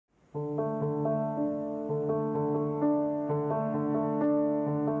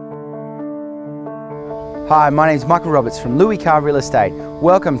Hi, my name is Michael Roberts from Louis Carr Real Estate.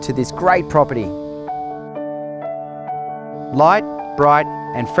 Welcome to this great property. Light, bright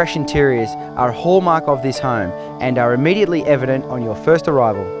and fresh interiors are a hallmark of this home and are immediately evident on your first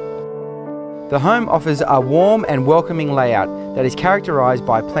arrival. The home offers a warm and welcoming layout that is characterised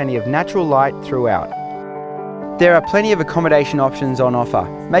by plenty of natural light throughout. There are plenty of accommodation options on offer,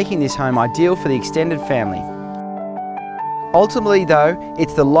 making this home ideal for the extended family. Ultimately though,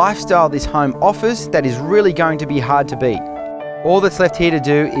 it's the lifestyle this home offers that is really going to be hard to beat. All that's left here to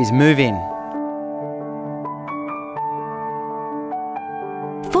do is move in.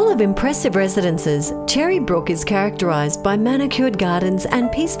 Full of impressive residences, Cherrybrook is characterised by manicured gardens and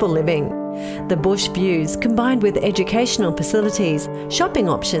peaceful living. The bush views, combined with educational facilities, shopping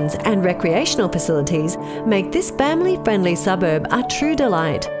options and recreational facilities, make this family-friendly suburb a true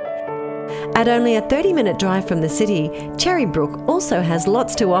delight. At only a 30-minute drive from the city, Cherrybrook also has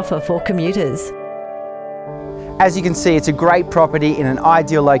lots to offer for commuters. As you can see, it's a great property in an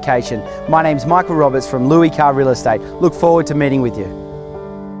ideal location. My name's Michael Roberts from Louis Carr Real Estate. Look forward to meeting with you.